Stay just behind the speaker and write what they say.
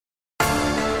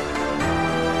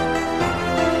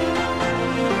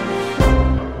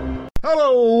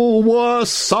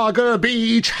Wasaga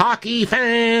Beach hockey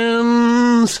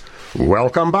fans!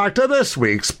 Welcome back to this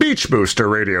week's Beach Booster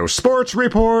Radio Sports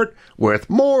Report with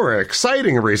more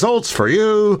exciting results for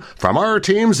you from our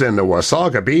teams in the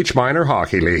Wasaga Beach Minor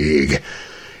Hockey League.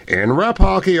 In rep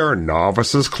hockey, our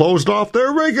novices closed off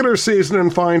their regular season in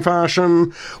fine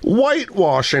fashion,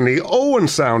 whitewashing the Owen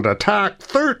Sound Attack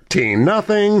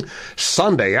 13-0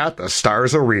 Sunday at the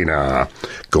Stars Arena.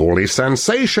 Goalie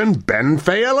sensation Ben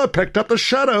Fiala picked up the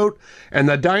shutout, and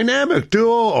the dynamic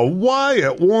duo of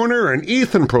Wyatt Warner and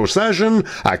Ethan Procession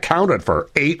accounted for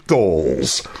 8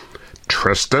 goals.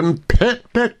 Tristan Pitt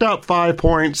picked up 5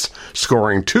 points,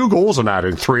 scoring 2 goals and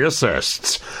adding 3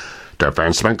 assists.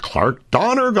 Defenseman Clark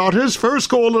Donner got his first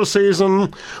goal of the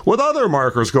season, with other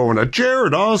markers going to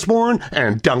Jared Osborne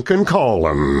and Duncan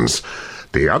Collins.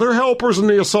 The other helpers in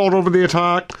the assault over the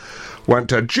attack went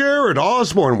to Jared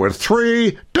Osborne with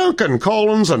 3, Duncan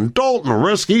Collins and Dalton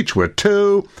Risk each with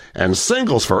 2, and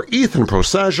singles for Ethan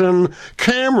Procession,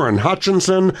 Cameron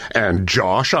Hutchinson, and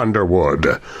Josh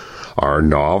Underwood. Our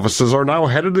novices are now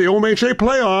headed to the OMHA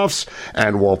playoffs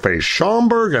and will face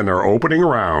Schaumburg in their opening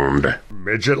round.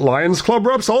 Midget Lions Club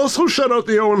reps also shut out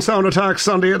the Owen Sound Attack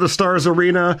Sunday at the Stars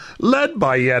Arena, led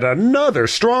by yet another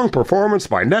strong performance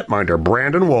by netminder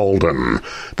Brandon Walden.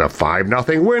 The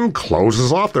 5-0 win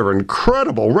closes off their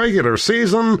incredible regular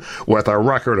season with a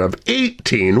record of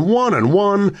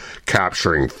 18-1-1,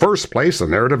 capturing first place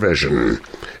in their division.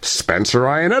 Spencer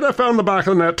Ionetta found the back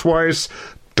of the net twice.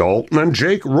 Dalton and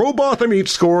Jake Robotham each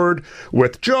scored,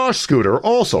 with Josh Scooter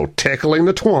also tickling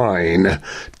the twine.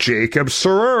 Jacob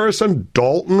Sararis and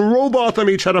Dalton Robotham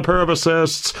each had a pair of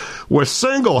assists, with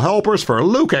single helpers for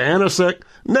Luka Anisic,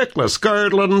 Nicholas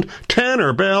Gardland,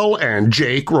 Tanner Bell, and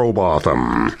Jake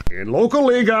Robotham. In local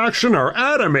league action, our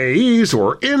Adam AEs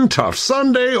were in tough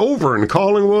Sunday over in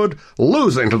Collingwood,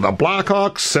 losing to the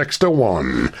Blackhawks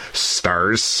 6-1.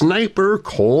 Stars sniper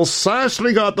Cole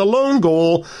Sassley got the lone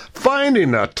goal,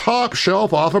 finding the top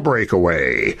shelf off a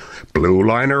breakaway. Blue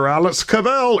liner Alex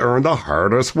Cavell earned the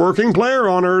hardest working player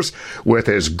honors with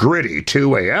his gritty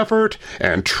two-way effort,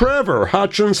 and Trevor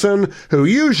Hutchinson, who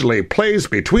usually plays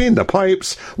between the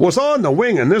pipes, was on the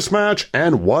wing in this match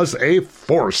and was a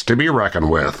force to be reckoned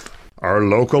with. Our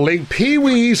local league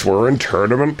Pee-wees were in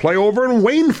tournament play over in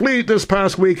Wainfleet this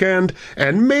past weekend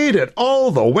and made it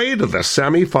all the way to the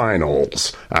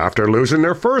semi-finals. After losing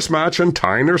their first match and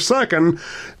tying their second,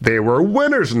 they were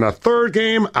winners in the third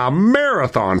game, a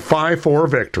marathon 5-4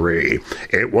 victory.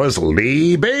 It was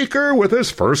Lee Baker with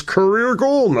his first career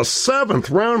goal in the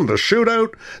 7th round of the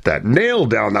shootout that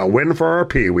nailed down the win for our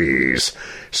Pee-wees.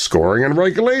 Scoring in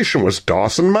regulation was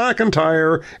Dawson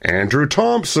McIntyre, Andrew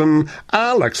Thompson,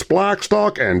 Alex Blackstock,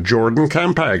 and Jordan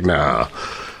Campagna.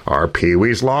 Our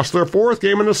Pee-wees lost their 4th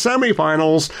game in the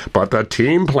semifinals, but the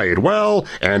team played well,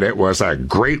 and it was a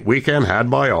great weekend had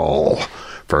by all.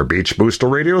 For Beach Booster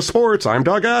Radio Sports, I'm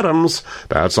Doug Adams.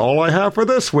 That's all I have for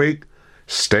this week.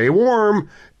 Stay warm,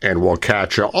 and we'll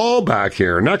catch you all back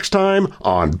here next time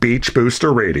on Beach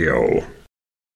Booster Radio.